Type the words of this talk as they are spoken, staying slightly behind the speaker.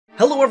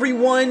Hello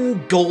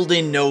everyone,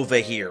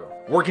 GoldenNova here.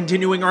 We're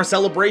continuing our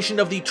celebration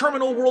of the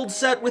Terminal World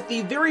set with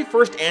the very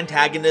first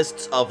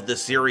antagonists of the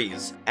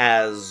series,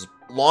 as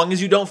long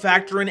as you don't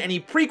factor in any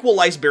prequel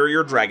Ice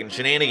Barrier Dragon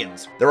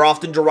shenanigans. They're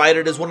often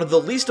derided as one of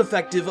the least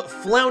effective,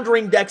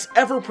 floundering decks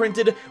ever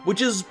printed, which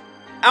is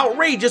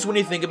outrageous when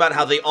you think about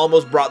how they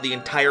almost brought the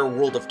entire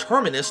world of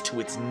Terminus to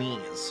its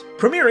knees.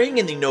 Premiering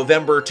in the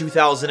November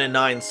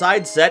 2009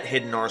 side set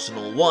Hidden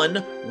Arsenal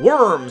 1,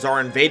 Worms are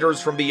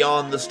invaders from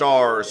beyond the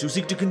stars who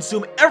seek to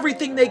consume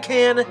everything they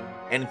can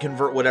and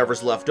convert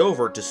whatever's left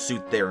over to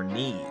suit their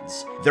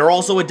needs. They're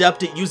also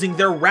adept at using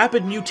their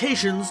rapid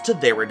mutations to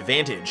their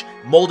advantage,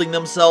 molding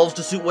themselves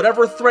to suit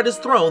whatever threat is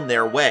thrown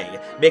their way,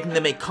 making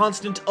them a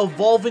constant,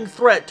 evolving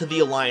threat to the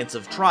alliance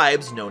of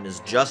tribes known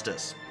as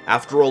Justice.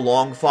 After a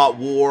long-fought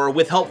war,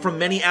 with help from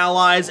many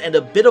allies and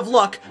a bit of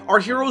luck, our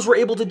heroes were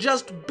able to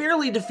just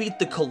barely defeat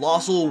the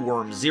colossal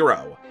Worm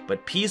Zero.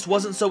 But peace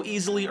wasn't so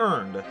easily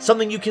earned,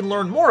 something you can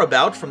learn more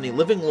about from the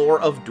living lore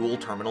of Duel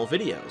Terminal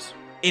videos.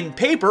 In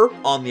paper,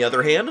 on the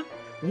other hand,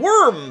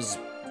 worms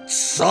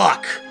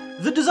suck!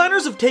 The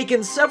designers have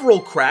taken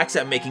several cracks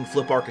at making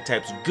flip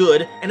archetypes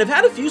good, and have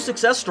had a few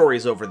success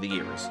stories over the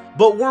years.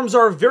 But worms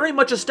are very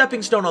much a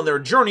stepping stone on their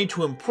journey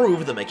to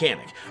improve the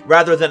mechanic,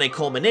 rather than a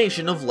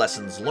culmination of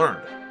lessons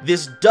learned.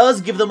 This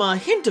does give them a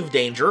hint of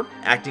danger,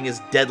 acting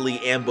as deadly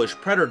ambush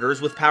predators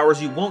with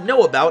powers you won't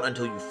know about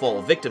until you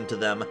fall victim to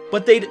them,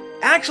 but they'd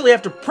actually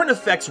have to print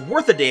effects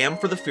worth a damn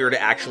for the fear to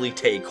actually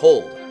take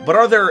hold. But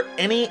are there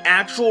any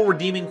actual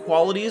redeeming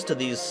qualities to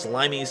these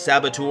slimy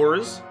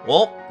saboteurs?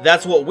 Well,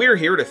 that's what we're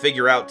here to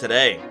figure out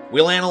today.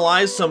 We'll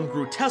analyze some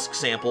grotesque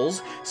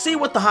samples, see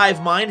what the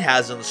hive mind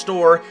has in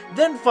store,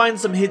 then find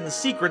some hidden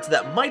secrets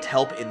that might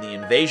help in the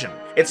invasion.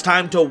 It's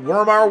time to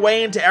worm our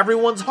way into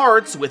everyone's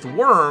hearts with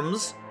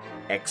Worms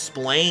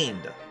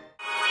Explained.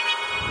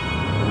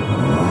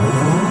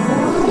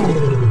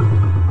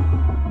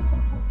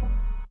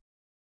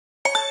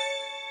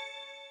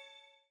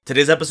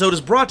 Today's episode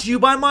is brought to you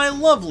by my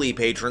lovely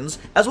patrons,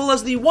 as well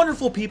as the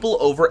wonderful people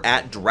over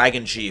at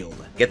Dragon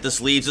Shield. Get the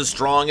sleeves as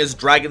strong as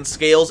dragon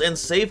scales and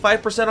save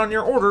 5% on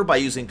your order by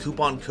using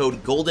coupon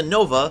code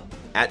GoldenNova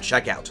at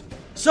checkout.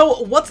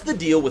 So what's the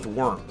deal with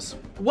worms?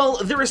 Well,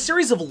 they're a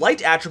series of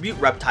light attribute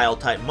reptile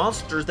type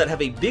monsters that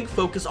have a big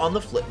focus on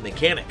the flip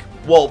mechanic.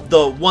 Well,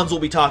 the ones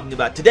we'll be talking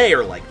about today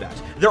are like that.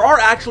 There are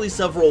actually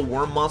several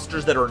worm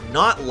monsters that are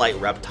not light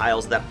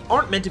reptiles that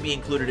aren't meant to be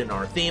included in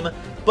our theme,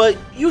 but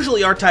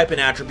usually our type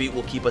and attribute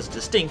will keep us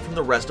distinct from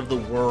the rest of the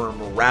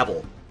worm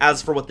rabble.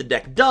 As for what the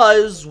deck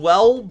does,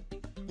 well,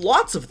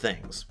 lots of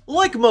things.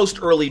 Like most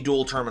early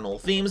Duel Terminal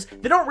themes,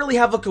 they don't really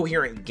have a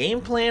coherent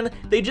game plan,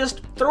 they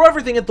just throw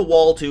everything at the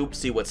wall to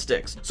see what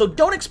sticks, so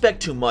don't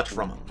expect too much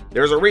from them.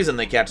 There's a reason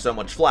they catch so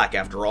much flack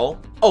after all.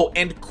 Oh,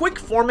 and quick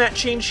format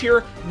change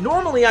here,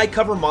 normally I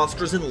cover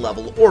monsters in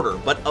level order,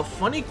 but a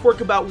funny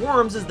quirk about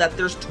worms is that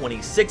there's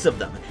 26 of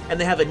them, and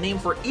they have a name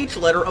for each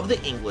letter of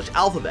the English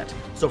alphabet.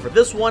 So for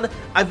this one,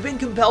 I've been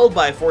compelled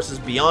by forces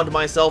beyond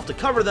myself to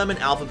cover them in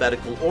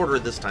alphabetical order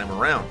this time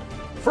around.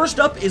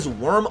 First up is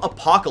Worm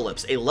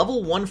Apocalypse, a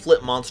level 1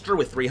 flip monster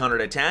with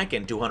 300 attack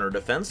and 200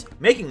 defense,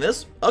 making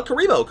this a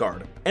Karibo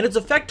card. And its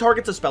effect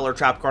targets a spell or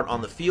trap card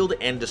on the field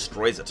and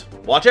destroys it.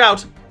 Watch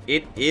out!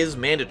 It is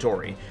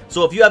mandatory,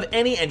 so if you have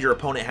any and your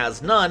opponent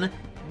has none,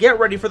 get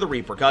ready for the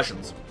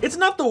repercussions. It's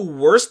not the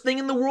worst thing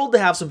in the world to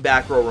have some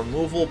back row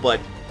removal, but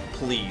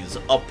please,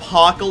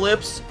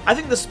 Apocalypse? I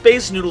think the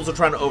Space Noodles are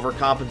trying to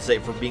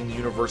overcompensate for being the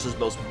universe's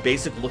most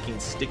basic looking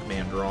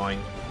stickman drawing.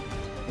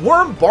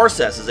 Worm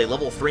Barcess is a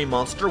level 3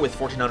 monster with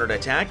 1400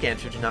 attack and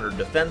 1500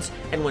 defense,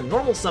 and when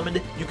normal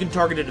summoned, you can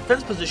target a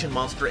defense position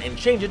monster and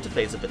change it to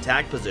face-up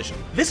attack position.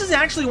 This is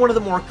actually one of the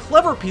more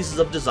clever pieces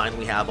of design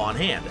we have on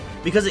hand,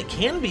 because it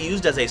can be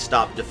used as a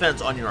stop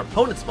defense on your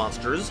opponent's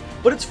monsters,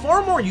 but it's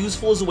far more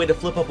useful as a way to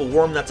flip up a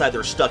worm that's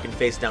either stuck in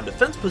face-down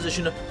defense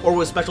position or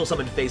was special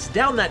summoned face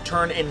down that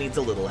turn and needs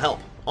a little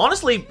help.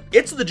 Honestly,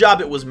 it's the job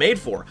it was made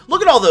for.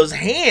 Look at all those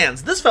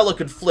hands! This fellow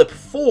could flip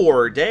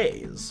 4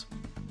 days.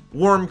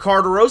 Worm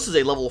Carderos is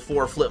a level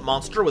 4 flip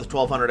monster with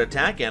 1200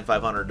 attack and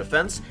 500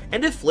 defense,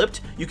 and if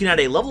flipped, you can add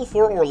a level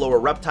 4 or lower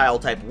reptile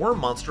type worm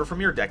monster from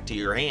your deck to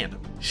your hand.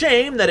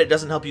 Shame that it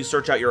doesn't help you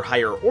search out your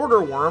higher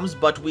order worms,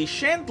 but we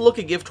shan't look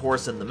a gift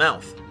horse in the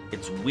mouth.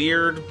 It's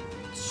weird,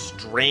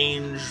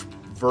 strange,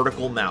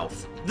 vertical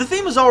mouth. The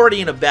theme is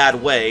already in a bad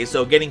way,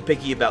 so getting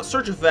picky about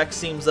search effects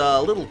seems a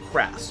little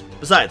crass.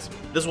 Besides,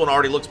 this one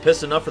already looks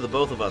pissed enough for the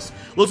both of us.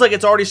 Looks like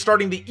it's already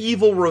starting the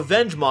evil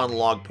revenge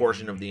monologue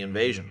portion of the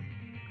invasion.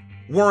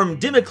 Worm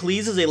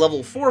Dimocles is a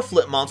level 4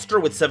 flip monster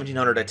with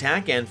 1700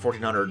 attack and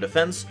 1400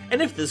 defense,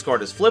 and if this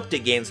card is flipped,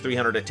 it gains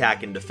 300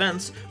 attack and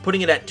defense,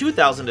 putting it at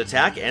 2000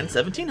 attack and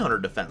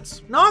 1700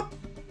 defense. Not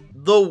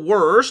the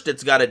worst,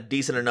 it's got a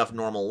decent enough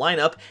normal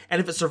lineup,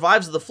 and if it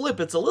survives the flip,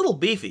 it's a little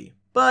beefy,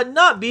 but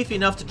not beefy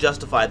enough to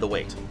justify the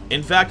wait.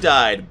 In fact,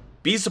 I'd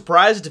be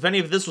surprised if any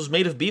of this was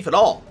made of beef at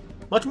all.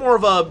 Much more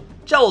of a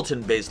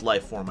gelatin-based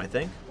life form, I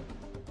think.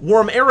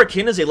 Worm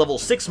Arakin is a level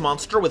 6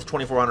 monster with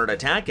 2400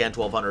 attack and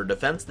 1200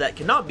 defense that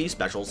cannot be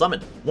special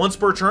summoned. Once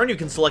per turn, you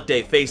can select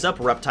a face-up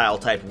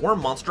reptile-type worm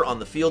monster on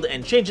the field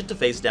and change it to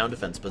face-down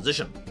defense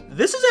position.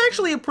 This is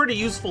actually a pretty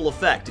useful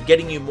effect,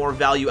 getting you more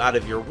value out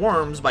of your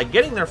worms by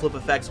getting their flip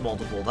effects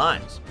multiple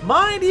times.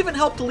 Might even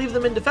help to leave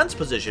them in defense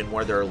position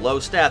where their low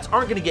stats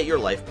aren't going to get your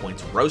life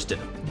points roasted.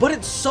 But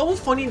it's so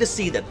funny to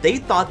see that they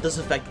thought this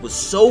effect was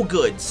so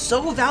good,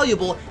 so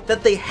valuable,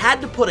 that they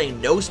had to put a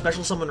no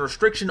special summon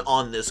restriction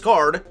on this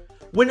card,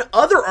 when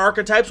other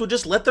archetypes would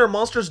just let their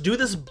monsters do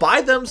this by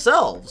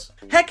themselves.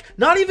 Heck,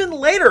 not even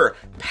later,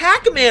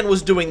 Pac-Man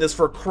was doing this,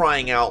 for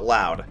crying out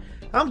loud.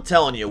 I'm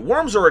telling you,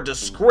 worms are a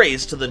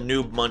disgrace to the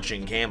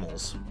noob-munching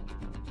camels.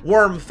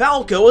 Worm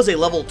Falco is a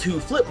level 2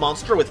 flip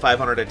monster with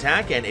 500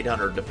 attack and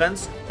 800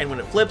 defense, and when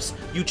it flips,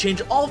 you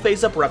change all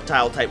face-up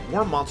reptile-type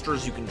worm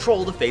monsters you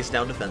control to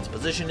face-down defense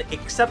position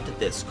except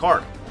this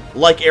card.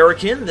 Like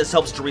Arakin, this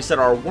helps to reset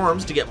our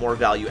worms to get more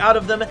value out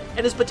of them,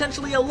 and is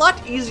potentially a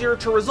lot easier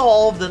to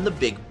resolve than the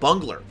big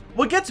bungler.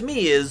 What gets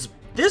me is,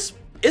 this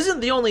isn't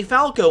the only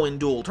Falco in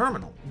Duel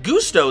Terminal.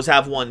 Gustos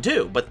have one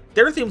too, but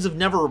their themes have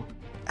never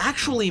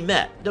actually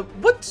met.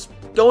 What's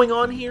going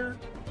on here?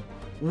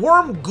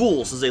 Worm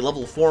Ghouls is a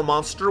level 4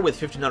 monster with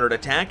 1500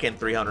 attack and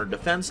 300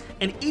 defense,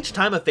 and each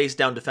time a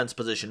face-down defense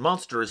position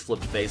monster is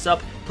flipped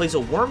face-up, place a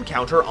worm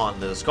counter on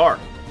this card.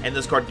 And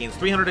this card gains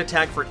 300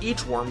 attack for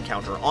each worm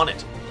counter on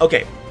it.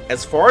 Okay,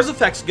 as far as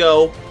effects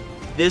go,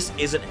 this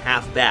isn't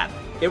half bad.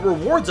 It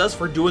rewards us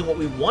for doing what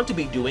we want to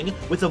be doing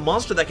with a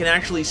monster that can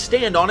actually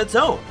stand on its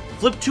own.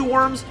 Flip 2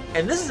 worms,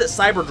 and this is at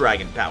Cyber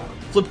Dragon power.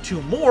 Flip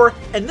 2 more,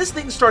 and this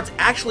thing starts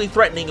actually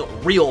threatening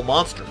real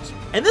monsters.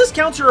 And this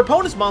counts your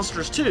opponent's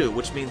monsters too,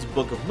 which means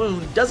Book of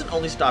Moon doesn't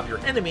only stop your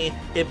enemy,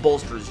 it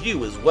bolsters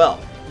you as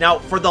well. Now,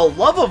 for the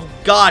love of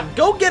God,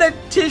 go get a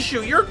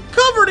tissue, you're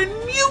covered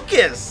in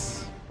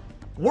mucus!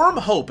 Worm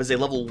Hope is a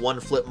level 1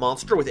 flip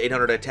monster with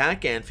 800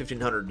 attack and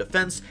 1500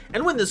 defense,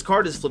 and when this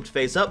card is flipped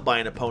face up by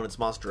an opponent's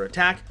monster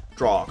attack,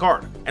 draw a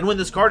card. And when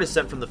this card is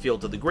sent from the field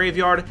to the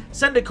graveyard,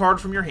 send a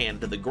card from your hand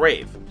to the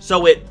grave.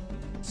 So it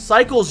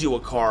cycles you a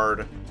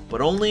card,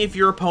 but only if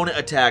your opponent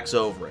attacks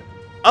over it.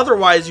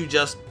 Otherwise, you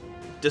just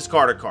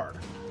discard a card.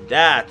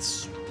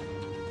 That's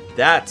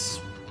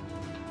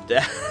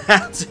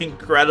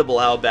incredible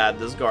how bad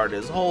this card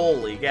is.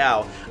 Holy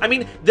cow. I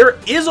mean, there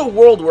is a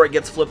world where it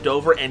gets flipped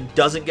over and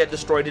doesn't get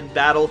destroyed in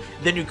battle.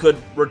 Then you could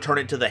return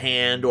it to the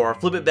hand or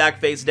flip it back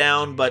face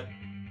down, but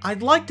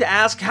I'd like to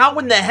ask how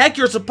in the heck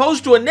you're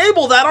supposed to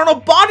enable that on a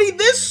body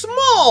this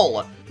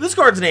small? This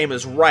card's name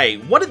is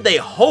right. What did they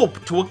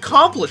hope to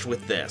accomplish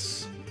with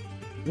this?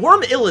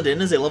 Worm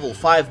Illidan is a level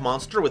 5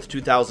 monster with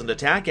 2000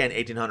 attack and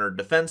 1800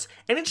 defense,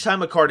 and each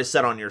time a card is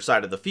set on your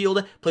side of the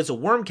field, place a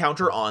worm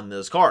counter on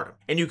this card.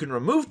 And you can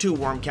remove 2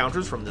 worm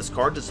counters from this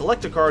card to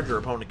select a card your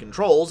opponent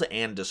controls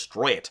and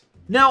destroy it.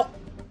 Now,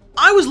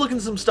 I was looking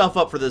some stuff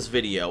up for this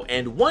video,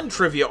 and one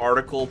trivia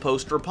article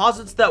poster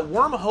posits that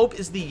Worm Hope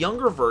is the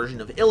younger version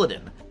of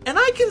Illidan. And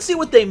I can see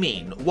what they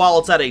mean. While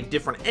it's at a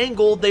different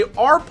angle, they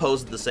are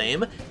posed the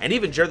same, and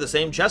even share the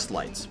same chest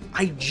lights.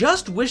 I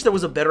just wish there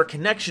was a better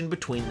connection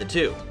between the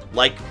two.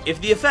 Like, if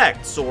the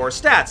effects or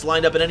stats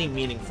lined up in any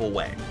meaningful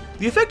way.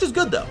 The effect is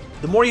good though.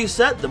 The more you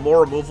set, the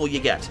more removal you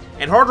get.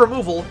 And hard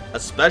removal,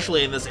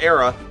 especially in this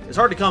era, is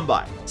hard to come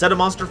by. Set a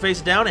monster face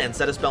down and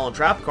set a spell and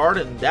trap card,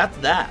 and that's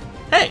that.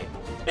 Hey,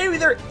 maybe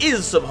there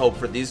is some hope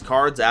for these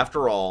cards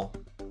after all.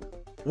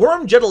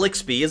 Worm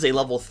Jetalixby is a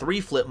level 3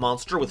 flip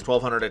monster with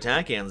 1200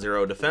 attack and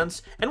 0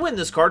 defense, and when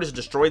this card is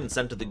destroyed and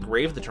sent to the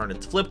grave the turn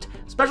it's flipped,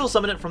 special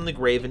summon it from the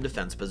grave in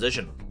defense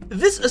position.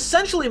 This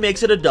essentially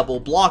makes it a double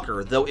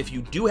blocker, though if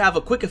you do have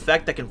a quick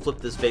effect that can flip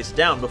this face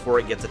down before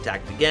it gets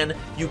attacked again,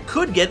 you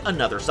could get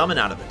another summon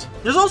out of it.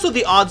 There's also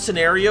the odd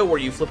scenario where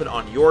you flip it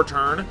on your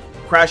turn,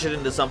 crash it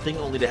into something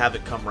only to have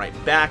it come right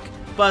back,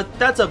 but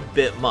that's a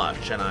bit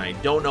much, and I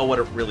don't know what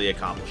it really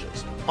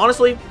accomplishes.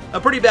 Honestly, a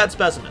pretty bad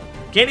specimen.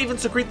 Can't even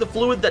secrete the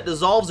fluid that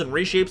dissolves and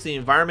reshapes the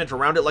environment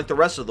around it like the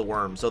rest of the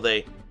worm, so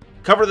they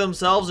cover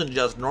themselves in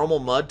just normal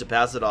mud to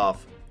pass it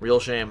off. Real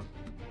shame.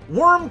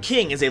 Worm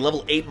King is a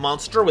level 8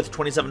 monster with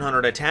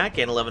 2700 attack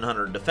and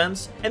 1100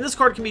 defense, and this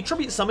card can be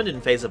tribute summoned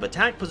in phase of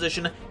attack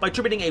position by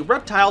tributing a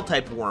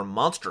reptile-type worm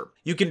monster.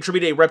 You can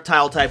tribute a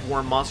reptile-type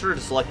worm monster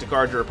to select a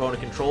card your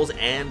opponent controls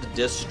and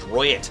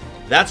destroy it.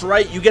 That's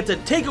right, you get to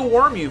take a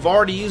worm you've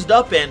already used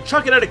up and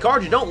chuck it at a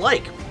card you don't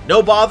like.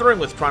 No bothering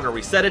with trying to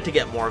reset it to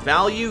get more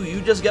value,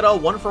 you just get a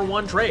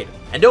 1-for-1 trade.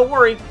 And don't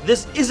worry,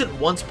 this isn't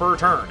once per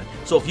turn,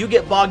 so if you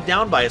get bogged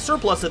down by a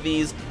surplus of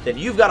these, then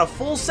you've got a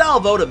full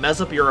salvo to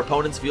mess up your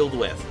opponent's field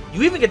with.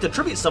 You even get to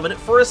tribute summon it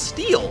for a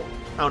steal.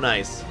 How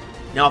nice.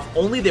 Now if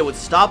only they would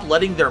stop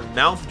letting their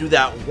mouth do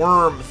that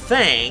worm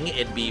thing,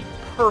 it'd be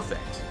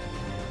perfect.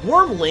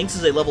 Worm Lynx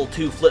is a level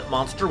 2 flip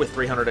monster with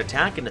 300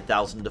 attack and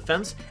 1000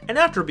 defense, and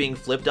after being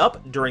flipped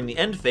up, during the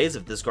end phase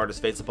if this card is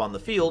face up on the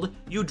field,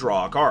 you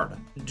draw a card.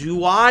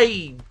 Do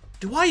I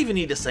Do I even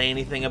need to say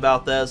anything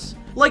about this?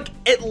 Like,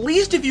 at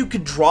least if you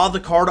could draw the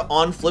card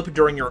on flip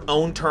during your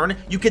own turn,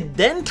 you could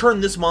then turn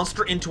this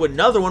monster into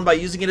another one by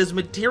using it as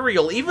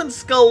material. Even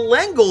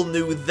Skullengel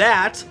knew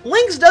that.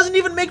 Lynx doesn't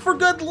even make for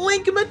good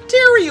Link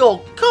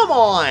material, come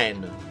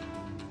on!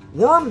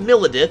 Worm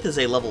Milidith is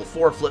a level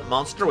 4 flip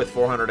monster with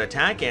 400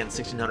 attack and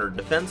 1600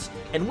 defense,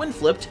 and when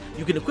flipped,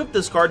 you can equip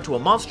this card to a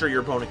monster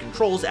your opponent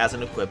controls as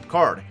an equipped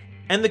card.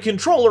 And the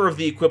controller of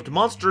the equipped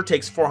monster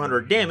takes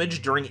 400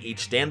 damage during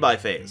each standby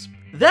phase.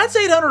 That's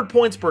 800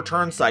 points per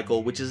turn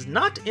cycle, which is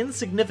not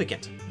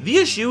insignificant. The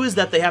issue is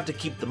that they have to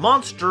keep the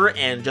monster,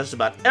 and just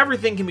about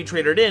everything can be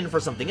traded in for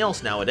something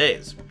else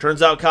nowadays.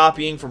 Turns out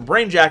copying from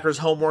Brainjacker's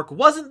homework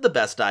wasn't the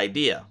best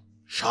idea.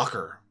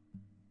 Shocker.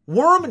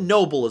 Worm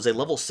Noble is a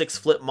level 6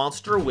 flip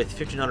monster with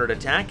 1500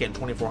 attack and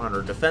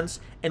 2400 defense,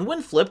 and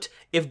when flipped,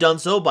 if done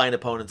so by an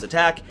opponent's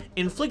attack,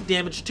 inflict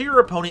damage to your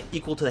opponent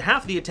equal to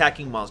half the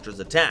attacking monster's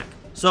attack.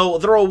 So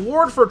the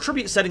reward for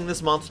tribute setting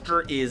this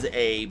monster is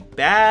a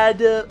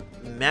bad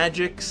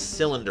magic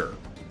cylinder.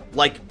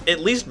 Like, at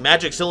least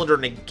magic cylinder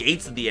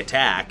negates the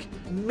attack.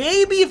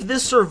 Maybe if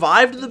this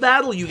survived the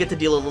battle, you get to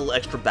deal a little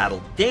extra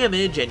battle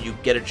damage and you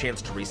get a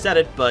chance to reset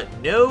it, but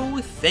no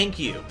thank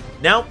you.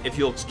 Now, if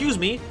you'll excuse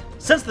me,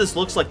 since this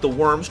looks like the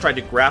worms tried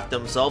to graft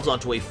themselves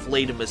onto a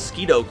flayed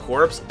mosquito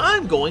corpse,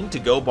 I'm going to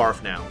go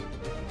barf now.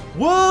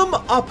 Worm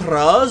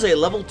Opera is a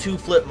level 2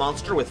 flip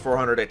monster with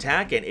 400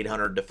 attack and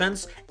 800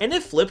 defense, and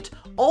if flipped,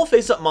 all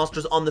face-up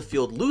monsters on the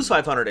field lose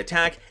 500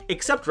 attack,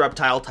 except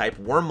reptile-type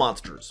worm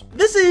monsters.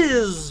 This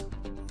is...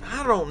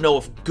 I don't know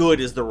if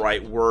good is the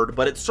right word,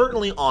 but it's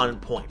certainly on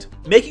point.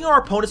 Making our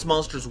opponent's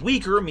monsters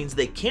weaker means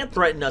they can't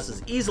threaten us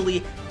as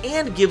easily,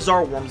 and gives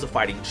our worms a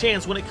fighting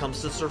chance when it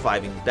comes to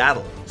surviving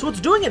battle. So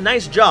it's doing a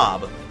nice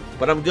job,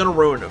 but I'm gonna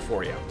ruin it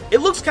for you. It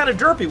looks kinda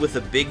derpy with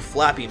a big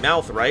flappy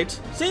mouth, right?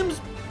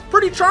 Seems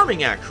pretty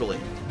charming actually,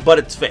 but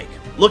it's fake.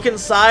 Look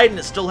inside and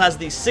it still has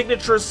the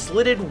signature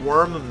slitted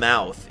worm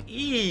mouth.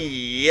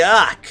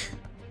 Yuck!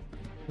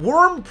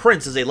 Worm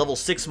Prince is a level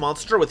 6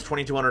 monster with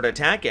 2200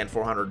 attack and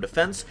 400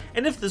 defense,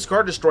 and if this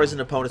card destroys an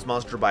opponent's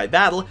monster by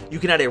battle, you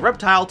can add a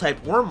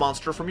reptile-type worm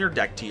monster from your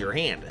deck to your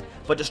hand.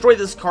 But destroy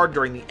this card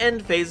during the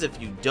end phase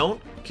if you don't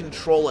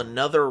control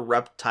another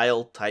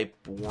reptile-type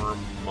worm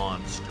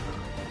monster.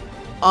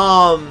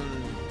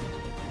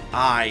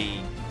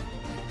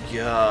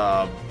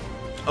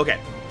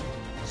 Okay,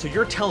 so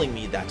you're telling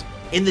me that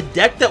in the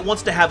deck that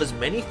wants to have as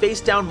many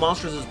face-down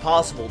monsters as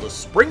possible to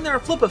spring their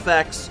flip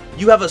effects,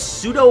 you have a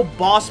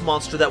pseudo-boss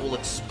monster that will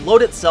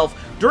explode itself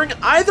during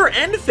either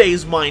end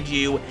phase, mind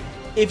you,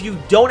 if you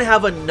don't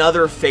have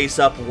another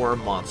face-up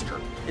worm monster.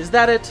 Is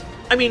that it?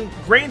 I mean,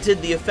 granted,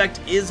 the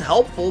effect is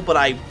helpful,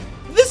 but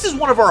this is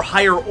one of our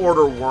higher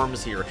order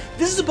worms here.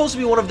 This is supposed to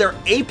be one of their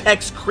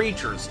apex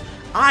creatures.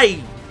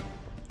 I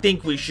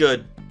think we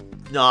should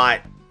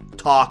not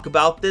talk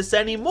about this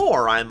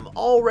anymore. I'm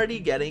already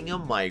getting a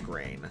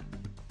migraine.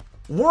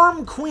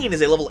 Worm Queen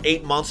is a level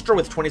 8 monster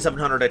with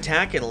 2700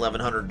 attack and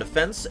 1100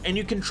 defense, and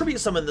you can tribute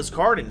summon this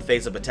card in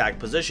face-up attack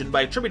position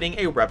by attributing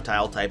a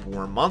reptile-type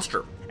worm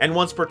monster. And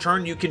once per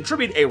turn, you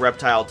contribute a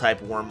reptile-type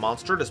worm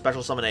monster to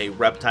special summon a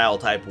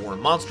reptile-type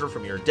worm monster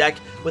from your deck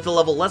with a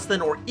level less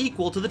than or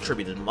equal to the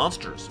tributed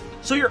monsters.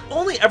 So you're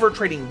only ever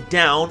trading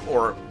down,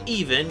 or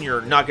even,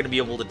 you're not going to be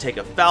able to take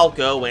a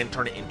Falco and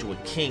turn it into a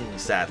king,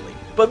 sadly.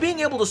 But being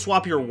able to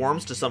swap your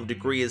worms to some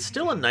degree is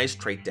still a nice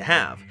trait to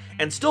have,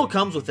 and still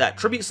comes with that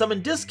tribute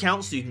summon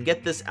discount so you can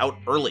get this out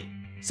early.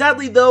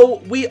 Sadly though,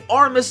 we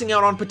are missing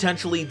out on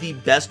potentially the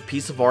best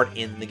piece of art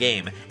in the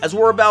game, as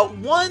we're about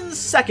 1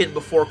 second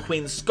before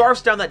Queen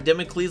scarfs down that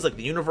Damocles like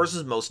the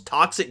universe's most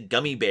toxic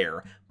gummy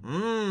bear.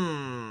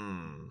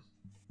 Worm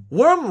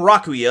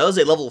Rakuya is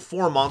a level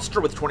 4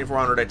 monster with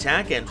 2400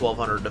 attack and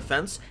 1200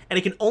 defense, and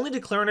it can only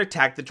declare an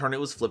attack the turn it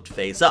was flipped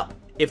face up.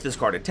 If this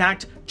card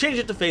attacked, change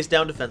it to face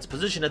down defense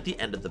position at the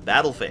end of the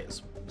battle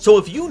phase. So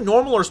if you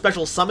normal or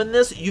special summon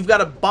this, you've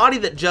got a body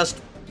that just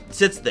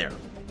sits there.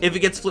 If it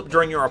gets flipped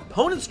during your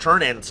opponent's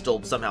turn and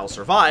still somehow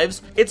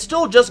survives, it's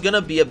still just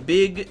gonna be a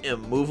big,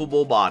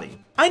 immovable body.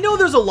 I know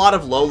there's a lot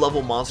of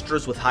low-level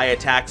monsters with high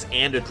attacks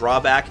and a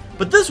drawback,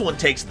 but this one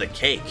takes the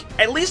cake.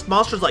 At least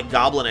monsters like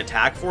Goblin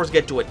Attack Force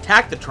get to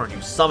attack the turn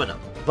you summon them.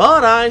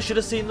 But I should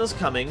have seen this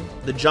coming.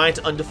 The giant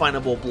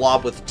undefinable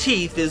blob with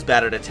teeth is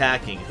bad at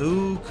attacking.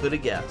 Who could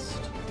have guessed?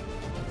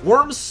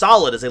 Worm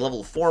Solid is a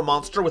level 4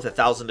 monster with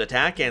 1000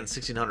 attack and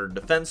 1600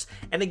 defense,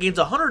 and it gains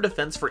 100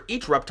 defense for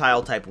each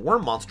reptile-type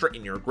worm monster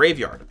in your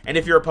graveyard. And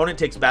if your opponent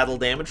takes battle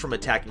damage from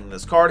attacking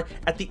this card,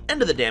 at the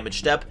end of the damage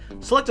step,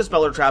 select a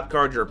spell or trap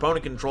card your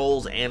opponent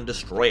controls and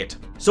destroy it.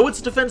 So its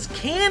defense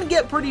can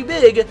get pretty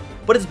big,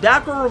 but it's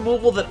back row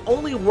removal that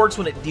only works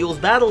when it deals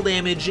battle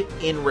damage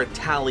in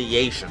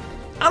retaliation.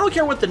 I don't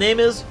care what the name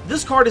is,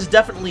 this card is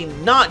definitely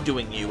not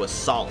doing you a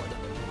solid.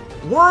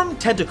 Worm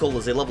Tentacle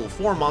is a level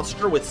 4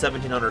 monster with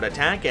 1700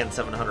 attack and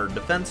 700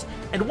 defense,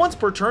 and once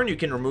per turn you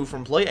can remove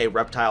from play a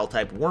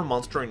reptile-type worm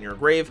monster in your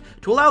grave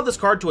to allow this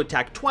card to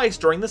attack twice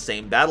during the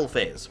same battle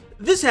phase.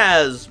 This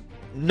has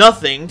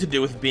nothing to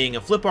do with being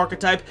a flip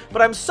archetype,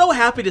 but I'm so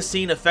happy to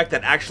see an effect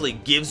that actually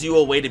gives you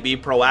a way to be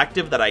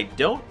proactive that I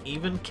don't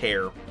even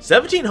care.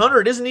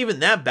 1700 isn't even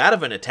that bad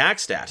of an attack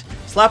stat.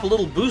 Slap a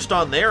little boost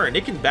on there and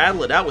it can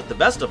battle it out with the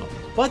best of them.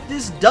 But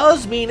this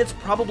does mean it's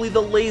probably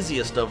the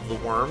laziest of the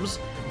worms.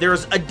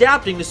 There's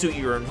adapting to suit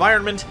your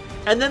environment,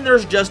 and then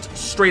there's just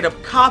straight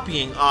up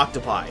copying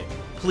octopi.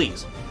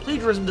 Please,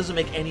 plagiarism doesn't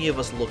make any of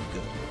us look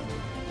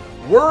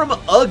good. Worm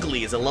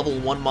Ugly is a level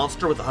 1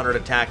 monster with 100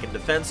 attack and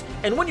defense,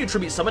 and when you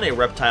tribute summon a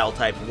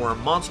reptile-type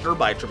worm monster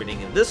by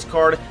tributing in this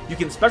card, you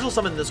can special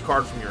summon this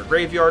card from your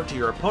graveyard to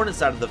your opponent's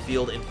side of the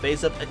field in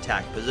face-up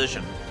attack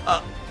position.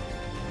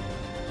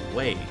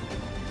 Wait,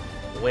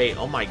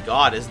 oh my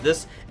god, is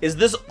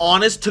this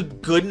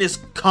honest-to-goodness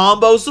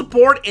combo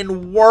support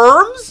in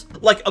Worms?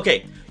 Like,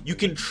 okay, you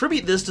can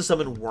tribute this to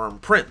summon Worm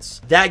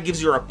Prince. That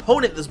gives your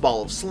opponent this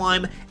ball of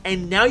slime,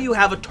 and now you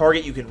have a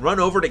target you can run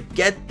over to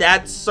get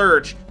that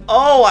search.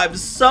 Oh, I'm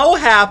so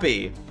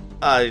happy!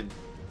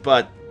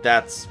 But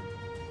that's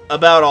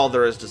about all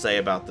there is to say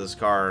about this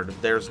card.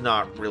 There's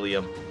not really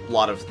a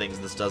lot of things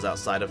this does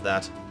outside of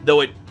that,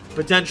 though it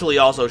potentially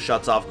also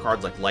shuts off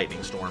cards like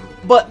Lightning Storm.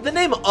 But the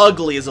name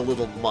Ugly is a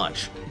little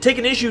much. Take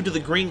an issue to the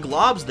green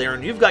globs there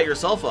and you've got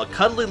yourself a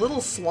cuddly little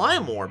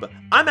slime orb.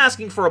 I'm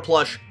asking for a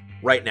plush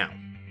right now.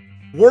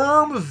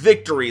 Worm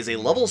Victory is a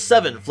level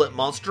 7 flip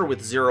monster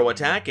with 0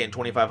 attack and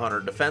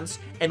 2500 defense,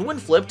 and when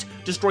flipped,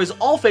 destroys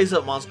all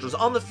face-up monsters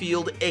on the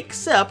field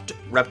except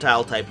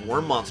reptile-type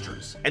worm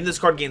monsters. And this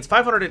card gains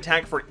 500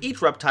 attack for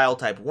each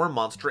reptile-type worm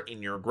monster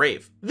in your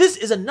grave. This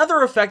is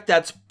another effect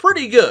that's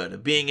pretty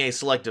good, being a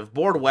selective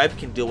board wipe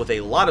can deal with a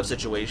lot of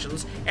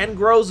situations, and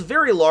grows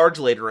very large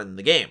later in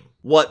the game.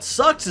 What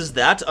sucks is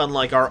that,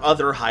 unlike our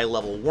other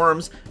high-level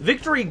worms,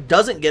 Victory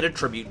doesn't get a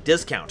tribute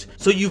discount,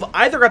 so you've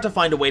either got to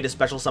find a way to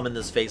special summon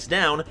this face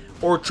down,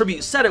 or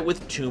tribute set it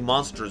with 2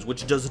 monsters,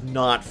 which does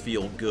not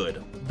feel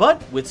good.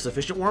 But with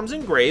sufficient worms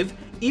in grave,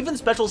 even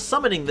special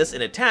summoning this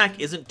in attack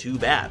isn't too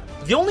bad.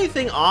 The only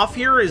thing off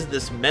here is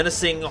this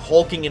menacing,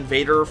 hulking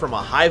invader from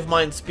a hive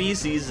mind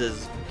species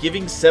is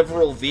giving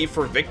several V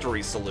for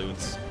Victory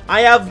salutes.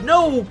 I have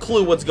no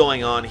clue what's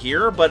going on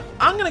here, but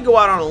I'm gonna go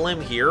out on a limb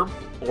here,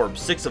 or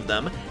 6 of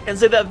them, and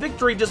say that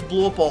Victory just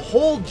blew up a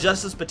whole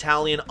Justice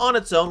Battalion on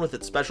its own with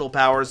its special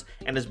powers,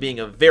 and is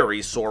being a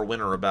very sore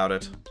winner about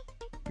it.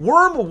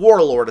 Worm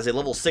Warlord is a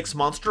level 6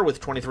 monster with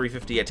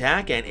 2350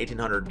 attack and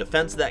 1800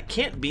 defense that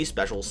can't be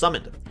special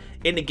summoned.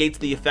 It negates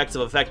the effects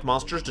of effect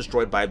monsters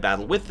destroyed by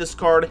battle with this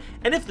card,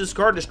 and if this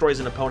card destroys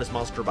an opponent's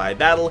monster by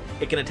battle,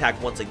 it can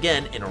attack once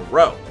again in a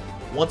row.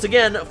 Once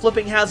again,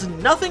 flipping has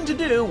nothing to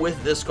do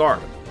with this card.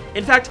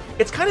 In fact,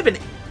 it's kind of an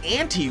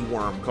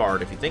anti-worm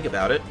card if you think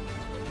about it.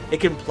 It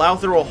can plow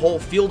through a whole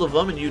field of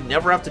them and you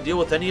never have to deal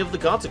with any of the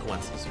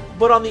consequences.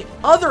 But on the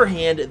other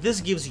hand,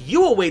 this gives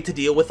you a way to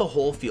deal with a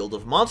whole field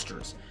of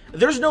monsters.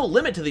 There's no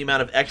limit to the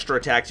amount of extra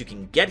attacks you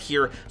can get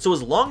here, so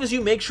as long as you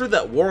make sure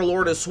that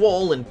Warlord is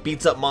swole and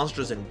beats up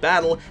monsters in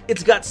battle,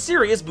 it's got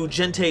serious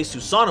Bujente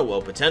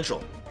Susanoo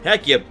potential.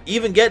 Heck, you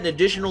even get an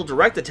additional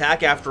direct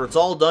attack after it's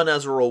all done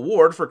as a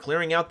reward for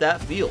clearing out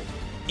that field.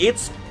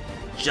 It's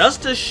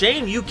just a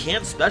shame you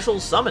can't special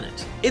summon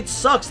it. It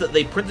sucks that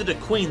they printed a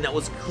queen that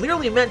was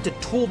clearly meant to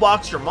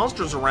toolbox your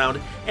monsters around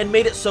and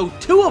made it so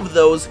 2 of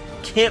those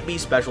can't be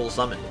special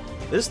summoned.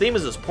 This theme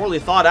is as poorly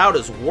thought out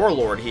as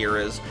Warlord here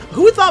is.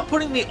 Who thought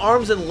putting the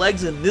arms and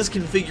legs in this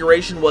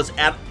configuration was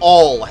at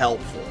all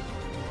helpful?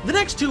 The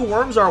next 2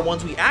 worms are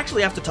ones we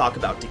actually have to talk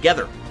about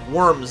together.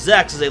 Worm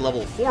Zex is a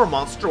level 4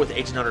 monster with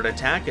 1800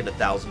 attack and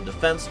 1000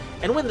 defense,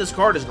 and when this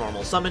card is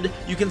normal summoned,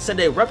 you can send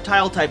a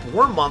reptile-type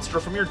worm monster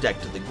from your deck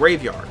to the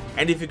graveyard.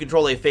 And if you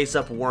control a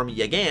face-up Worm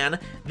Yagan,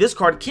 this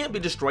card can't be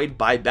destroyed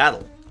by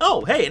battle.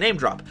 Oh, hey, a name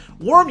drop.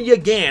 Worm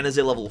Yagan is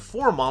a level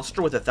 4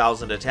 monster with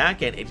 1000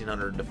 attack and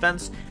 1800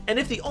 defense, and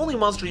if the only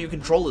monster you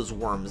control is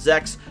Worm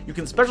Zex, you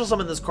can special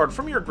summon this card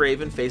from your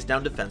grave in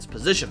face-down defense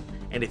position.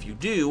 And if you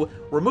do,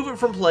 remove it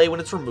from play when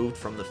it's removed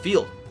from the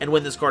field. And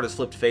when this card is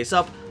flipped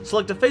face-up,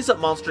 select a face-up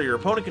monster your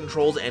opponent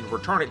controls and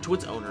return it to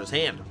its owner's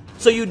hand.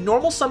 So you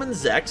normal summon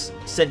Zex,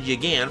 send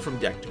Yagan from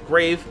deck to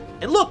grave,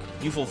 and look,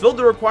 you fulfilled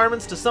the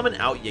requirements to summon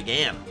out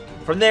Yagan.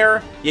 From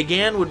there,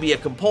 Yagan would be a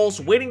compulse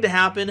waiting to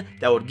happen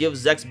that would give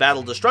Zex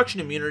battle destruction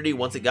immunity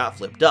once it got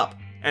flipped up.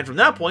 And from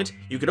that point,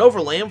 you could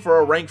overlay him for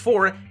a rank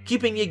 4,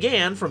 keeping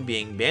Yagan from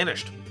being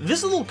banished.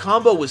 This little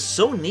combo was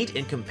so neat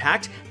and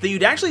compact that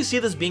you'd actually see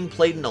this being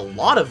played in a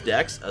lot of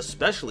decks,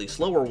 especially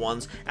slower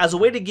ones, as a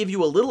way to give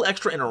you a little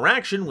extra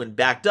interaction when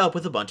backed up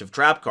with a bunch of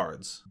trap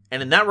cards.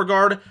 And in that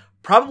regard,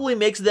 probably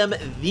makes them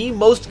the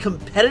most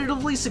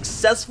competitively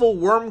successful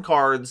worm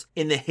cards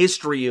in the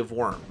history of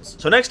worms.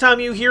 So next time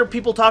you hear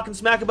people talking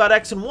smack about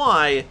X and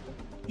Y,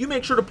 you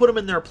make sure to put them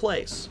in their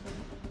place.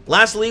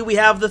 Lastly, we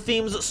have the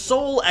theme's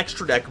sole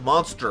extra deck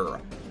monster,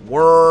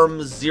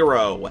 Worm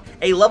Zero,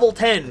 a level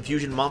 10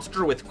 fusion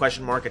monster with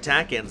question mark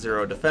attack and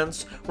 0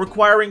 defense,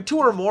 requiring 2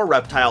 or more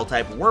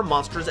reptile-type worm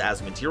monsters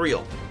as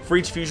material. For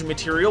each fusion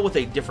material with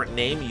a different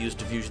name used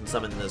to fusion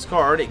summon this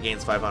card, it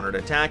gains 500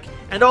 attack,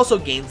 and also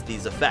gains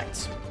these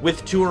effects.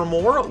 With 2 or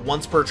more,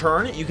 once per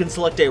turn, you can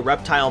select a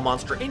reptile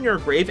monster in your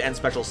grave and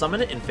special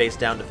summon it in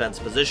face-down defense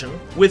position.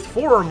 With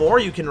 4 or more,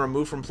 you can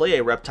remove from play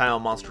a reptile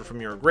monster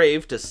from your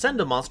grave to send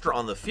a monster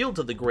on the field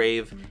to the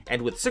grave,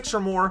 and with 6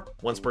 or more,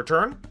 once per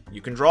turn,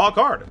 you can draw a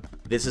card.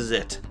 This is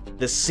it.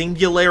 The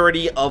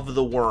singularity of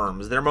the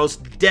worms, their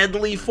most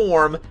deadly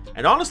form,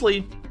 and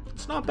honestly,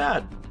 it's not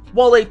bad.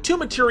 While a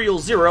 2-material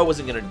 0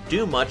 isn't going to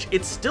do much,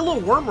 it's still a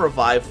worm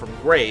revive from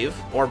grave,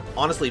 or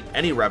honestly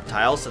any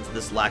reptile since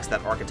this lacks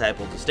that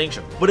archetypal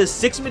distinction. But a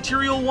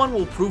 6-material one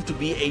will prove to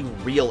be a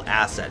real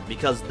asset,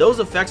 because those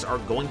effects are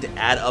going to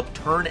add up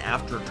turn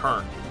after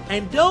turn.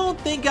 And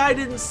don't think I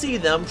didn't see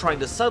them trying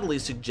to subtly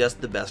suggest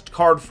the best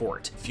card for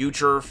it,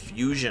 Future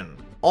Fusion.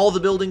 All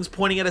the buildings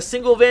pointing at a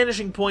single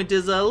vanishing point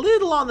is a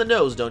little on the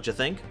nose, don't you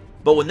think?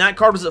 But when that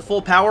card was at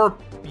full power,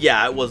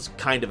 yeah, it was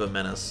kind of a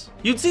menace.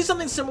 You'd see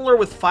something similar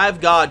with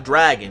 5-God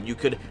Dragon. You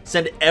could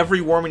send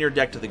every worm in your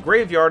deck to the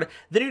graveyard,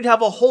 then you'd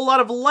have a whole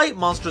lot of light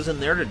monsters in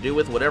there to do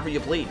with whatever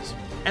you please.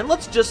 And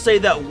let's just say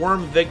that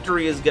Worm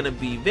Victory is going to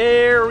be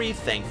very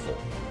thankful.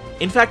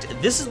 In fact,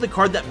 this is the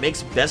card that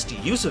makes best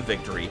use of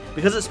Victory,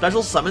 because it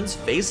special summons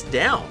face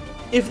down.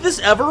 If this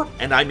ever,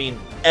 and I mean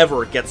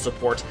ever, gets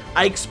support,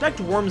 I expect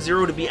Worm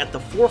Zero to be at the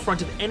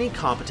forefront of any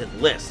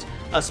competent list,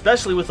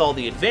 especially with all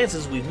the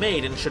advances we've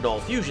made in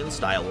Shaddoll Fusion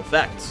style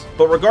effects.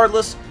 But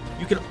regardless,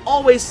 you can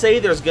always say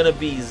there's gonna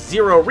be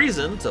zero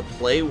reason to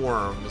play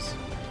worms.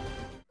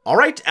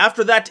 Alright,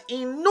 after that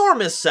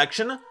enormous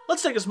section,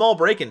 let's take a small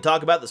break and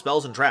talk about the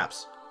spells and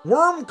traps.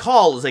 Worm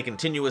Call is a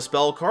continuous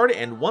spell card,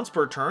 and once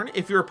per turn,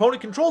 if your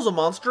opponent controls a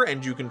monster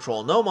and you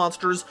control no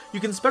monsters, you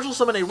can special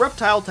summon a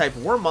reptile-type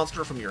worm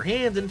monster from your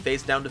hand in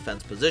face-down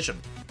defense position.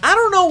 I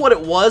don't know what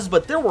it was,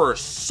 but there were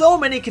so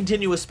many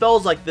continuous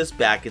spells like this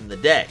back in the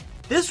day.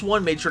 This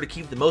one made sure to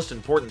keep the most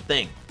important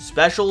thing,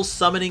 special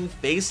summoning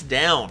face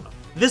down.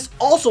 This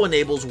also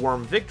enables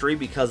Worm Victory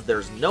because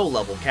there's no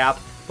level cap,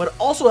 but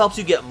also helps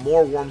you get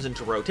more worms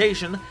into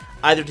rotation,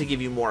 either to give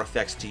you more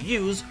effects to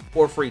use,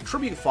 or free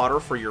tribute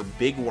fodder for your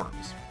big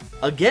worms.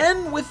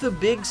 Again with the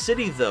big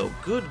city though,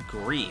 good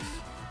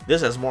grief.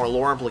 This has more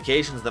lore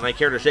implications than I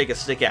care to shake a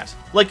stick at.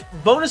 Like,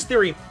 bonus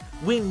theory,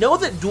 we know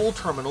that Duel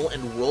Terminal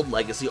and World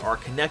Legacy are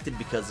connected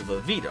because of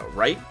a veto,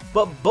 right?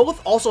 But both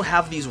also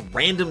have these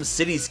random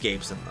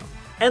cityscapes in them.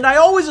 And I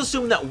always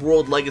assumed that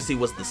World Legacy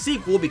was the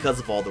sequel because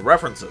of all the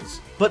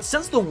references. But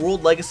since the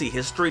World Legacy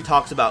history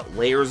talks about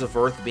layers of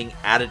Earth being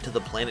added to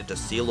the planet to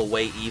seal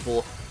away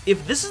evil,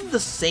 if this is the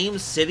same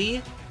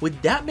city, would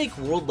that make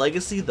World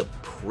Legacy the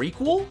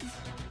prequel?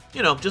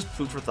 You know, just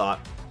food for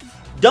thought.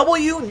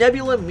 W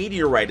Nebula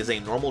Meteorite is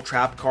a normal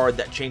trap card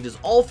that changes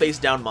all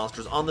face-down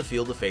monsters on the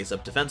field to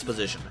face-up defense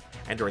position,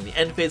 and during the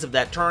end phase of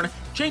that turn,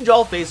 change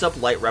all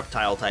face-up light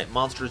reptile-type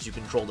monsters you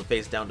control to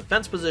face-down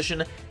defense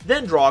position,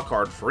 then draw a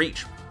card for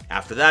each.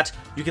 After that,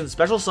 you can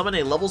special summon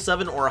a level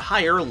 7 or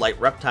higher light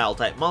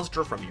reptile-type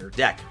monster from your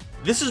deck.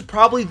 This is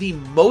probably the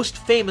most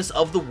famous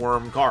of the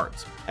worm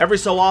cards. Every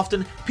so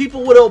often,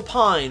 people would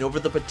opine over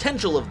the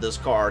potential of this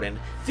card and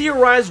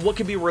theorize what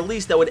could be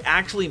released that would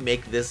actually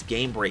make this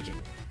game-breaking.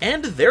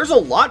 And there's a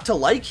lot to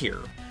like here.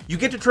 You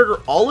get to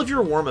trigger all of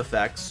your worm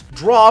effects,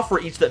 draw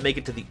for each that make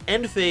it to the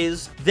end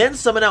phase, then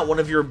summon out one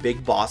of your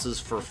big bosses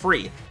for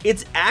free.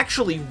 It's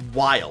actually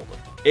wild.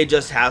 It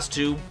just has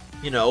to,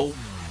 you know,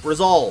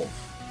 resolve.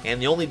 And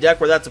the only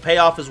deck where that's a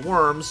payoff is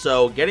Worms,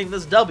 so getting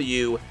this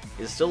W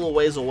is still a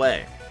ways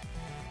away.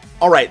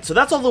 Alright, so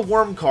that's all the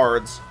worm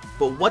cards,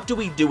 but what do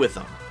we do with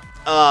them?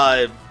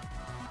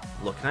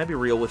 Look, can I be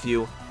real with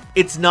you?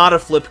 It's not a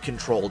flip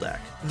control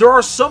deck. There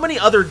are so many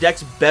other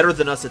decks better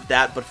than us at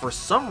that, but for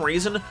some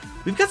reason,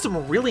 we've got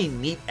some really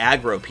neat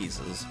aggro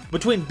pieces.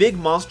 Between big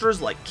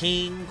monsters like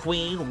King,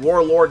 Queen,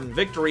 Warlord, and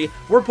Victory,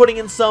 we're putting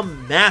in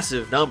some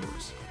massive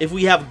numbers. If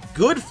we have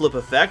good flip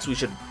effects, we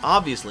should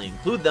obviously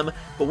include them,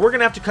 but we're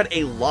gonna have to cut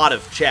a lot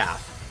of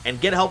chaff,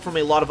 and get help from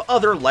a lot of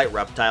other light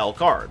reptile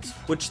cards,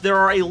 which there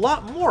are a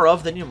lot more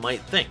of than you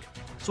might think.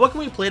 So what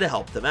can we play to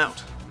help them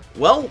out?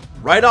 Well,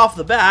 right off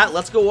the bat,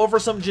 let's go over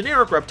some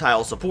generic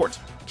reptile support.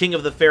 King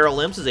of the Feral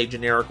Imps is a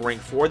generic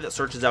rank 4 that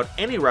searches out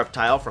any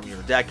reptile from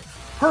your deck,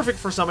 perfect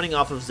for summoning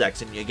off of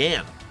Zex and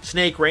Yagan.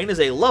 Snake Rain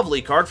is a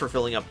lovely card for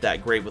filling up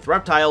that grave with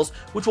reptiles,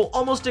 which will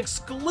almost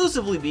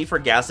exclusively be for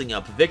gassing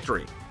up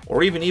Victory,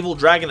 or even Evil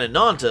Dragon and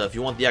Nanta if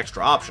you want the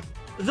extra option.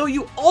 Though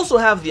you also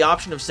have the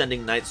option of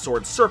sending Night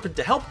Sword Serpent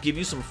to help give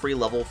you some free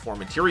level 4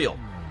 material.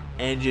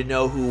 And you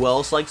know who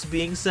else likes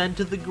being sent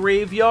to the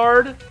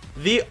graveyard?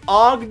 The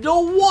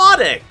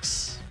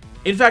Ogdoadics!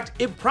 In fact,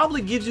 it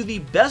probably gives you the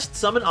best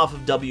summon off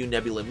of W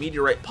Nebula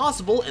Meteorite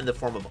possible in the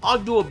form of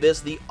Ogdo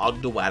Abyss, the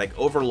Ogdoadic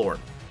Overlord.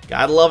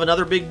 Gotta love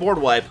another big board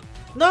wipe.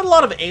 Not a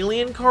lot of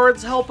alien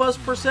cards help us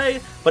per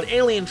se, but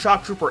Alien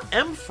Shock Trooper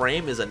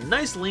M-Frame is a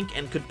nice link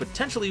and could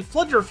potentially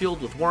flood your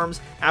field with worms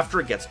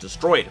after it gets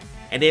destroyed.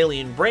 And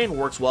Alien Brain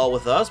works well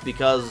with us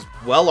because,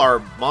 well, our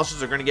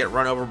monsters are going to get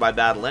run over by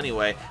battle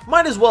anyway,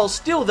 might as well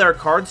steal their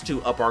cards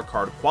to up our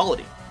card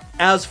quality.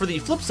 As for the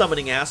flip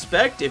summoning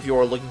aspect, if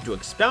you're looking to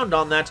expound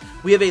on that,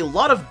 we have a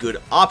lot of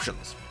good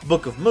options.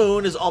 Book of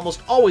Moon is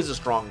almost always a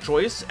strong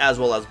choice, as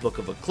well as Book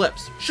of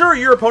Eclipse. Sure,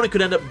 your opponent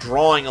could end up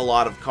drawing a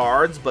lot of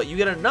cards, but you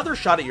get another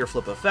shot at your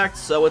flip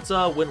effects, so it's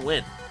a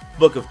win-win.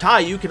 Book of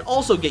Taiyu can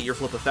also get your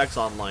flip effects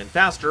online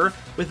faster,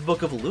 with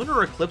Book of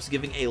Lunar Eclipse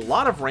giving a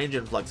lot of range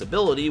and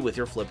flexibility with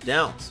your flip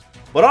downs.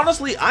 But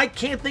honestly, I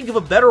can't think of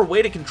a better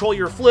way to control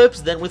your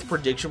flips than with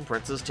Prediction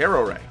Princess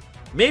Tarot Ray.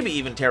 Maybe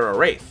even Tarot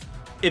Wraith.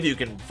 If you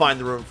can find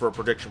the room for a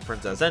Prediction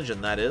Princess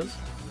engine, that is.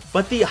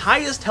 But the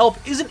highest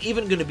help isn't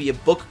even going to be a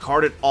book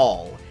card at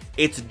all.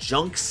 It's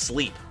Junk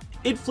Sleep.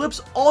 It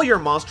flips all your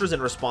monsters in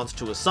response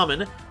to a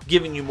summon,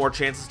 giving you more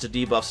chances to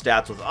debuff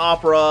stats with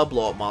Opera,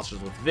 blow up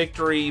monsters with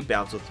Victory,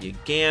 bounce with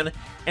Yagan,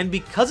 and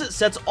because it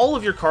sets all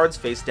of your cards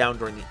face down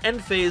during the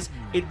end phase,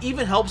 it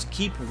even helps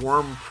keep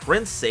Worm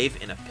Prince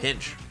safe in a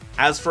pinch.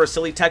 As for a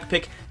silly tech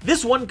pick,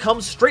 this one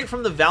comes straight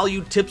from the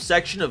value tip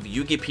section of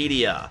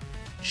Yugipedia.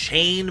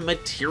 Chain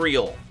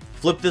Material.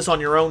 Flip this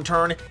on your own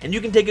turn, and you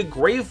can take a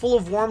grave full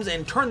of worms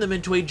and turn them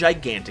into a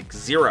gigantic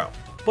 0.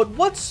 But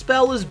what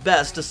spell is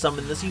best to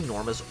summon this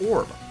enormous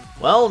orb?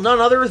 Well, none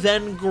other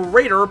than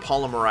Greater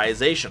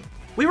Polymerization.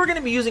 We were going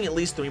to be using at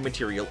least 3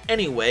 material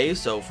anyway,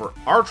 so for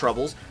our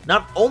troubles,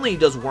 not only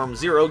does Worm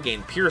 0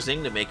 gain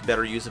piercing to make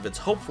better use of its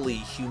hopefully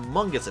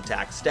humongous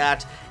attack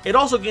stat, it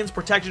also gains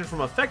protection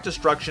from effect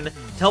destruction to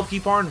help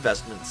keep our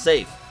investment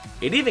safe.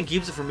 It even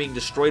keeps it from being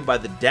destroyed by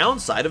the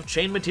downside of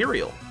chain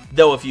material.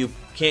 Though if you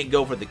can't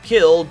go for the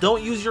kill,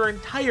 don't use your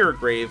entire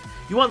grave,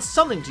 you want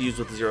something to use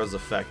with Zero's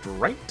effect,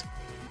 right?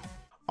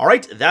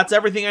 Alright, that's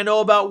everything I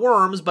know about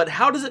worms, but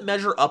how does it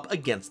measure up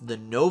against the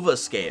Nova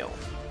scale?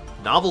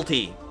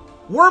 Novelty.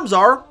 Worms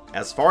are,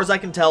 as far as I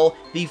can tell,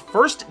 the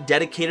first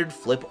dedicated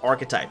flip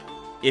archetype,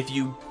 if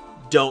you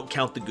don't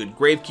count the good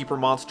Gravekeeper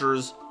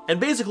monsters, and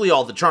basically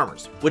all the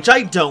Charmers, which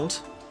I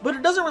don't, but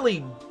it doesn't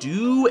really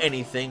do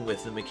anything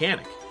with the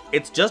mechanic.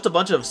 It's just a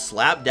bunch of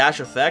slapdash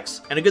effects,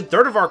 and a good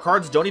third of our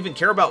cards don't even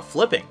care about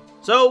flipping.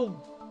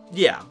 So,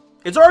 yeah,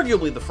 it's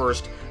arguably the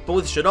first, but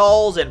with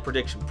Shadal's and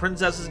Prediction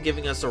Princesses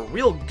giving us a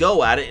real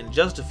go at it in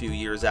just a few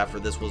years after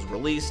this was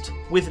released,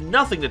 with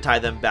nothing to tie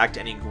them back to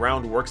any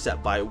groundwork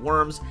set by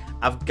Worms,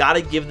 I've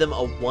gotta give them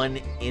a 1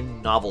 in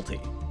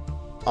novelty.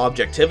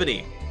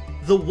 Objectivity.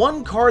 The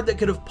one card that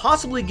could have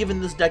possibly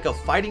given this deck a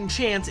fighting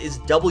chance is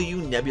W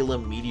Nebula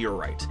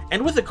Meteorite,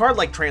 and with a card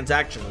like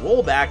Transaction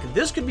Rollback,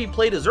 this could be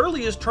played as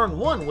early as turn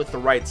 1 with the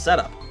right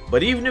setup.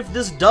 But even if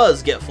this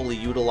does get fully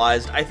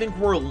utilized, I think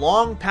we're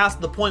long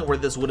past the point where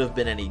this would have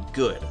been any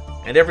good.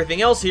 And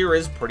everything else here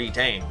is pretty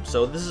tame,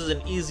 so this is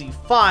an easy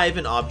 5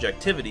 in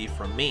objectivity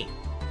from me.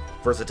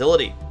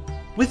 Versatility.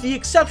 With the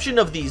exception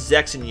of the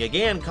Zex and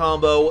Yagan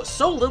combo,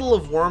 so little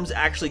of Worms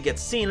actually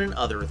gets seen in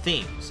other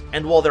themes.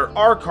 And while there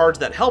are cards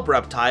that help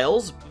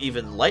reptiles,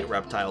 even light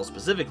reptiles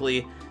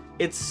specifically,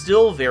 it's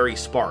still very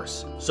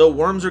sparse. So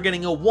Worms are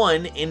getting a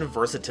 1 in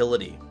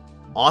versatility.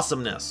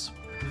 Awesomeness.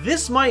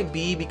 This might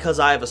be because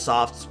I have a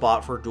soft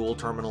spot for Duel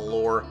Terminal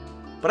lore,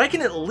 but I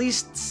can at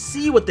least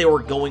see what they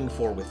were going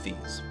for with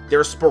these.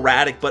 Their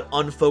sporadic but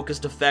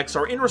unfocused effects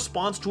are in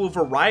response to a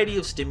variety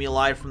of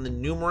stimuli from the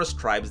numerous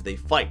tribes they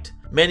fight.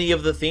 Many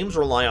of the themes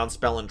rely on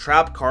spell and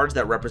trap cards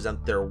that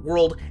represent their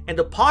world, and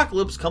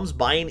Apocalypse comes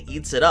by and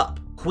eats it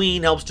up.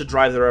 Queen helps to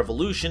drive their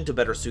evolution to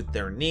better suit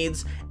their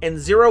needs, and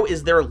Zero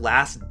is their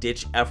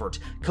last-ditch effort,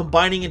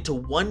 combining into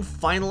one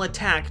final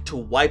attack to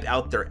wipe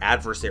out their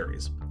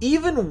adversaries.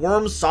 Even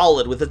Worm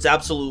Solid, with its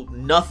absolute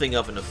nothing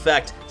of an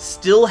effect,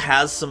 still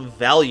has some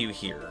value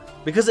here,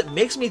 because it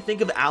makes me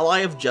think of Ally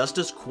of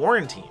Justice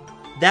Quarantine.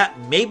 That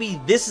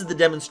maybe this is the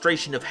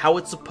demonstration of how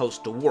it's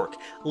supposed to work,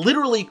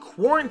 literally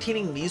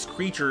quarantining these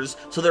creatures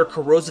so their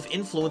corrosive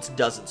influence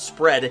doesn't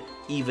spread,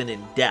 even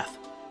in death.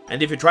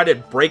 And if you try to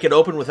break it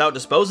open without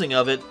disposing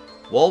of it,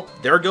 well,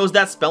 there goes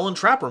that spell and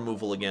trap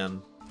removal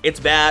again. It's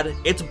bad,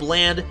 it's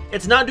bland,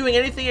 it's not doing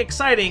anything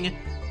exciting,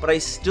 but I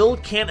still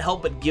can't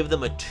help but give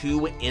them a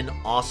 2 in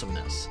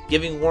awesomeness,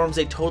 giving Worms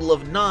a total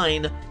of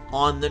 9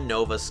 on the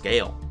Nova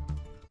scale.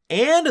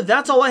 And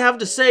that's all I have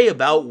to say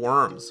about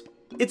Worms.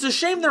 It's a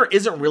shame there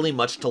isn't really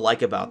much to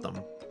like about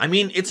them. I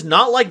mean, it's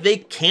not like they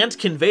can't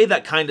convey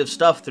that kind of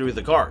stuff through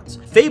the cards.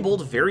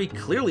 Fabled very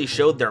clearly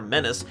showed their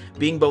menace,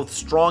 being both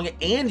strong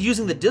and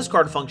using the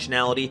discard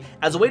functionality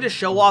as a way to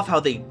show off how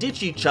they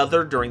ditch each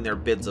other during their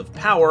bids of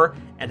power,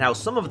 and how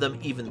some of them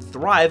even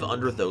thrive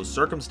under those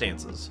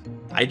circumstances.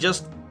 I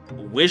just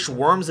wish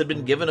Worms had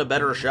been given a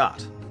better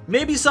shot.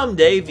 Maybe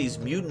someday these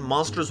mutant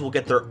monsters will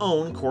get their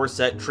own core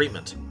set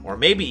treatment, or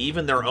maybe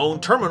even their own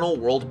terminal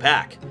world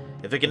pack.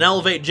 If it can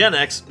elevate Gen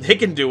X, it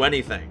can do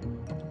anything.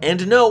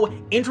 And no,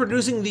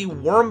 introducing the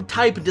worm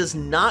type does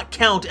not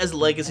count as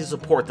legacy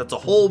support. That's a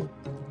whole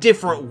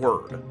different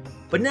word.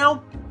 But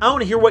now, I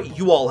want to hear what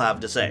you all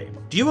have to say.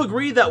 Do you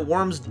agree that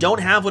worms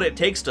don't have what it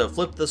takes to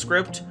flip the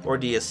script, or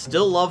do you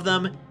still love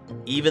them,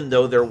 even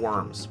though they're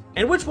worms?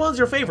 And which one's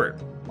your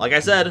favorite? Like I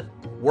said,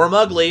 Worm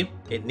Ugly,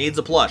 it needs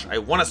a plush. I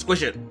want to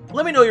squish it.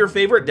 Let me know your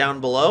favorite down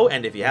below,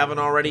 and if you haven't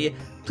already,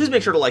 Please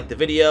make sure to like the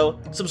video,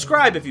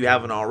 subscribe if you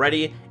haven't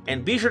already,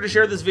 and be sure to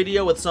share this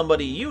video with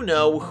somebody you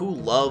know who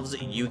loves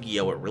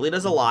Yu-Gi-Oh! It really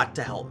does a lot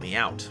to help me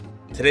out.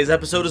 Today's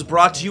episode is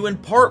brought to you in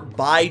part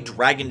by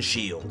Dragon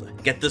Shield.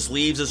 Get the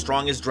sleeves as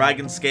strong as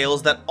dragon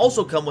scales that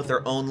also come with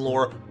their own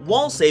lore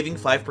while saving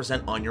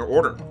 5% on your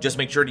order. Just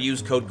make sure to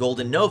use code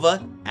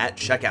GoldenNova at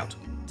checkout.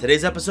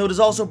 Today's episode is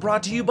also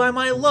brought to you by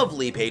my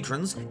lovely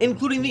patrons,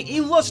 including the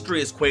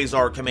illustrious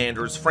Quasar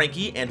Commanders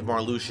Frankie and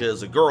Marluxia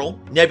as a Girl,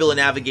 Nebula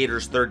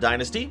Navigators 3rd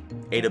Dynasty,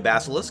 Ada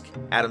Basilisk,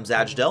 Adam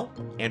Zajdel,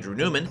 Andrew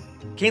Newman,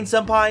 Kane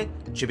Senpai,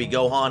 Chibi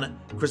Gohan,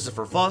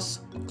 Christopher Fuss,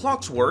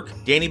 Clockswork,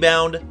 Danny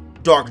Bound,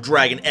 Dark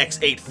Dragon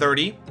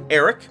X830,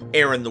 Eric,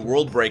 Aaron the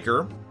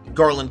Worldbreaker,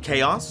 Garland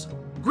Chaos,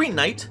 Green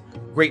Knight,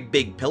 Great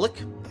Big Pillock,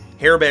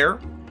 Hair Bear,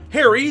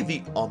 Harry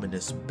the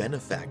Ominous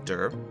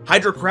Benefactor,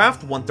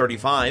 Hydrocraft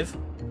 135,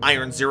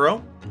 Iron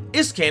Zero,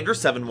 Iskander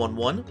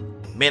 711,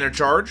 Mana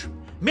Charge,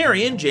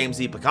 Marion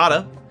James E.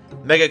 Picata,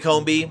 Mega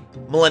Combi,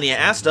 Millennia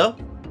Asta,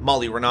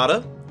 Molly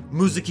Renata,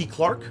 Muzuki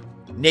Clark,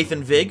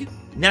 Nathan Vig,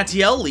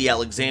 Natiel Lee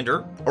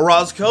Alexander,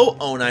 Orozco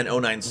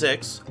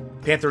 09096,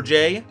 Panther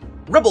J,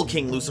 Rebel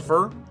King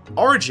Lucifer,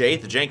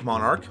 RJ the Jank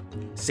Monarch,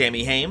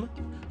 Sammy Haim,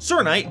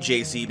 Sir Knight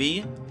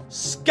JCB,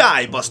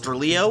 Skybuster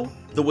Leo,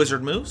 The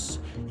Wizard Moose,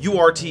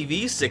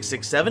 URTV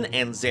 667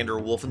 and Xander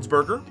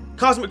Wolfensberger,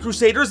 Cosmic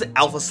Crusaders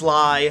Alpha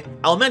Sly,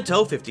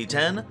 Almento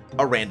 5010,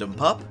 A Random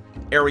Pup,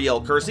 Ariel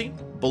Kersey,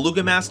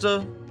 Beluga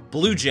Masta,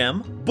 Blue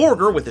Gem,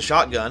 Borger with the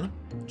Shotgun,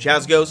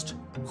 Chaz Ghost,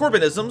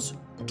 Corbinisms,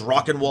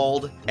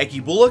 Drachenwald,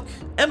 Eki Bullock,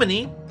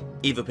 Emily,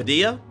 Eva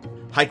Padilla,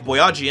 Hike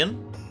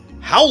Boyagian,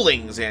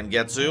 Howling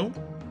Zangetsu,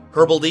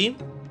 Herbal D,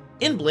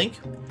 Inblink,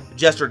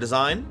 Jester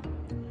Design,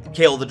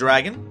 Kale the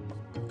Dragon,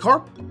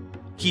 Carp,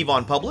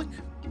 Kevon Public,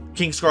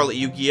 King Scarlet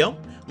Yu-Gi-Oh!,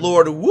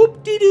 Lord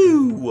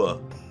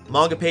Whoop-De-Doo,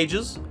 Manga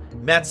Pages,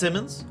 Matt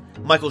Simmons,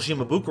 Michael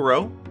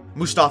Shimabukuro,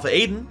 Mustafa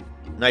Aiden,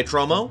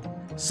 Nitromo,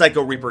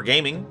 Psycho Reaper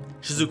Gaming,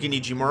 Shizuki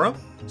Nijimura,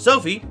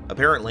 Sophie,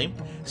 apparently,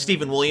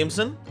 Stephen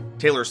Williamson,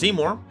 Taylor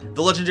Seymour,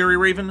 The Legendary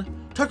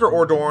Raven, Tucker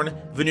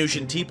Ordorn,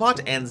 Venusian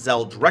Teapot, and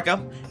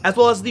Zeldreka, as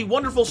well as the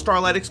wonderful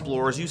Starlight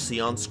Explorers you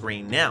see on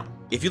screen now.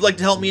 If you'd like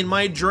to help me in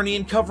my journey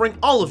in covering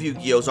all of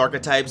Yu-Gi-Oh's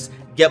archetypes,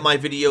 get my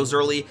videos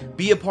early,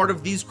 be a part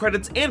of these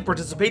credits, and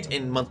participate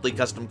in monthly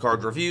custom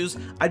card reviews,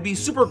 I'd be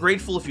super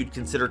grateful if you'd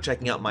consider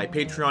checking out my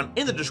Patreon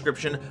in the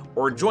description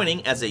or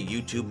joining as a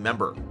YouTube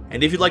member.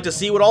 And if you'd like to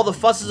see what all the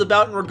fuss is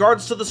about in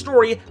regards to the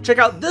story, check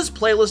out this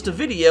playlist of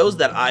videos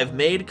that I've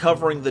made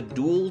covering the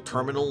Duel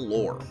Terminal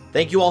lore.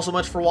 Thank you all so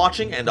much for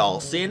watching, and I'll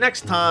see you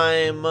next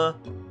time.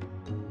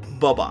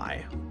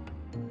 Bye-bye.